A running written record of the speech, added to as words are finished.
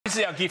This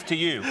is our gift to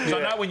you. So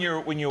I know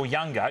when you were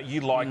younger,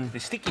 you liked the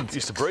sticking insects.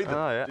 Used to breed them.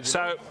 Oh, yeah.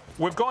 So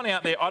we've gone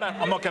out there.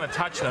 I'm not going to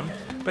touch them,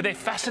 but they're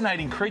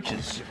fascinating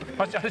creatures.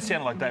 I just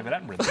sounded like David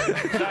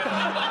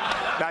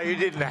Attenborough. No, you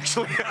didn't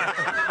actually.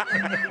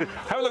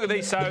 Have a look at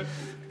these. So,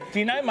 do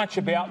you know much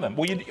about them?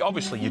 Well,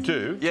 obviously you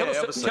do. Yeah,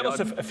 tell us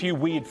a few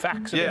weird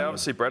facts. Yeah, about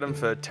obviously bred them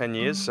for 10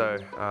 years, so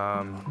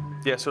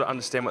yeah, sort of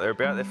understand what they're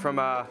about. They're from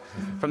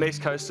the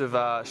east coast of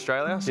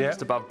Australia, so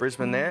just above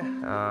Brisbane there.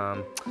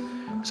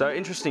 So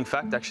interesting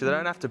fact, actually, they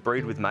don't have to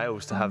breed with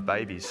males to have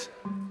babies.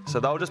 So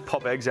they'll just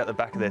pop eggs out the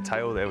back of their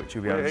tail there, which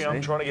you'll be able to see.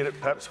 I'm trying to get it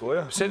perhaps for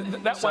you. So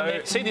that one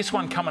there, see this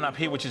one coming up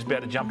here, which is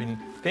about to jump in.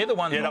 They're the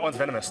ones. Yeah, that one's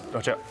venomous.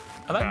 Watch out.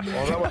 Are they?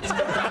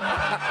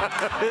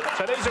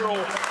 So these are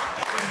all.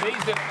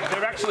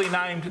 They're actually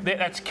named.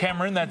 That's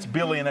Cameron. That's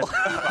Billy, and that's.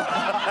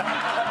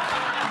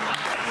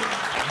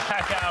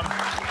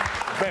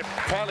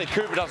 Apparently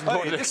Cooper doesn't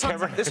call it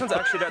Cameron. This one's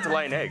actually about to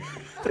lay an egg.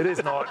 It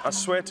is not. I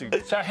swear to you.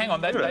 So hang on,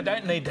 they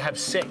don't need to have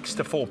sex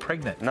to fall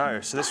pregnant. No,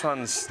 so this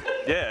one's,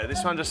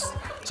 this one just...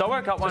 So I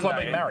woke up one like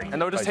day being married,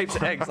 and there were just heaps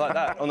of eggs like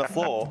that on the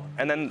floor,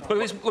 and then...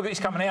 Look at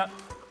this coming out.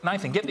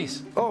 Nathan, get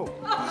this. Oh.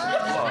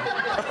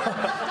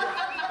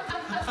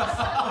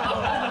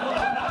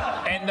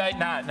 And they,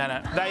 no.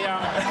 They,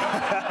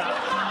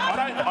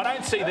 I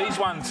don't see these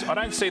ones. I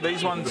don't see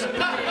these ones.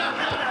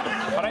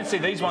 I don't see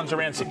these ones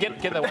around.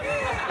 Get the.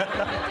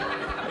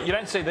 You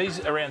don't see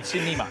these around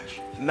Sydney much.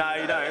 No,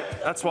 you don't.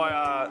 That's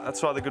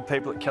why the good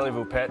people at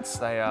Kellyville Pets,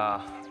 they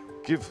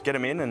get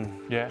them in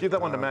and... Yeah. Give that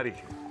one to Matty.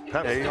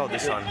 Yeah, you can hold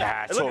this one.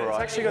 Nah, it's all right. It's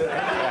actually got...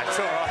 Yeah, it's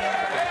all right.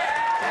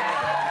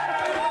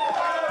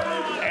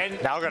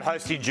 And now I've got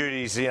hosting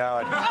duties, you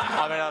know.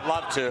 I mean, I'd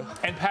love to.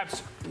 And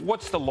perhaps,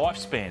 what's the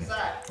lifespan?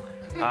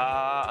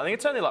 I think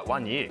it's only like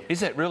 1 year.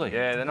 Is it really?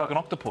 Yeah, they're not like an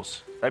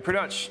octopus. They pretty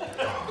much...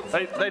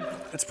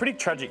 it's a pretty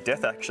tragic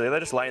death, actually. They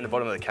just lay in the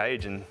bottom of the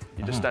cage and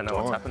you just don't know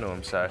what's happened to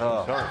them, so...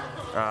 Oh.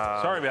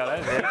 Sorry about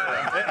that.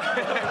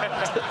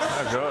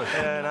 Oh, God.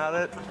 Yeah,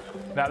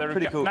 no, they're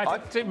pretty cool.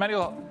 Matty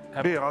will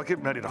have... Yeah, I'll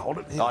get Matty to hold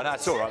it. Oh, no,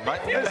 it's all right,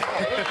 mate.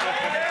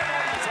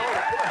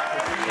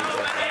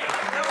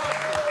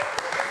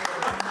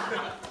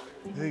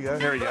 There you go.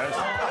 There he goes.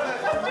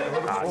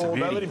 It's a beauty.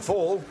 Don't let him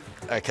fall.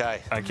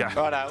 Okay. Okay.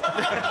 Righto.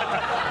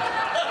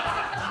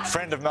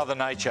 Friend of Mother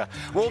Nature.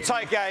 We'll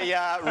take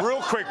a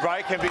real quick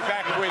break and be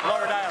back with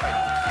Laura Daly.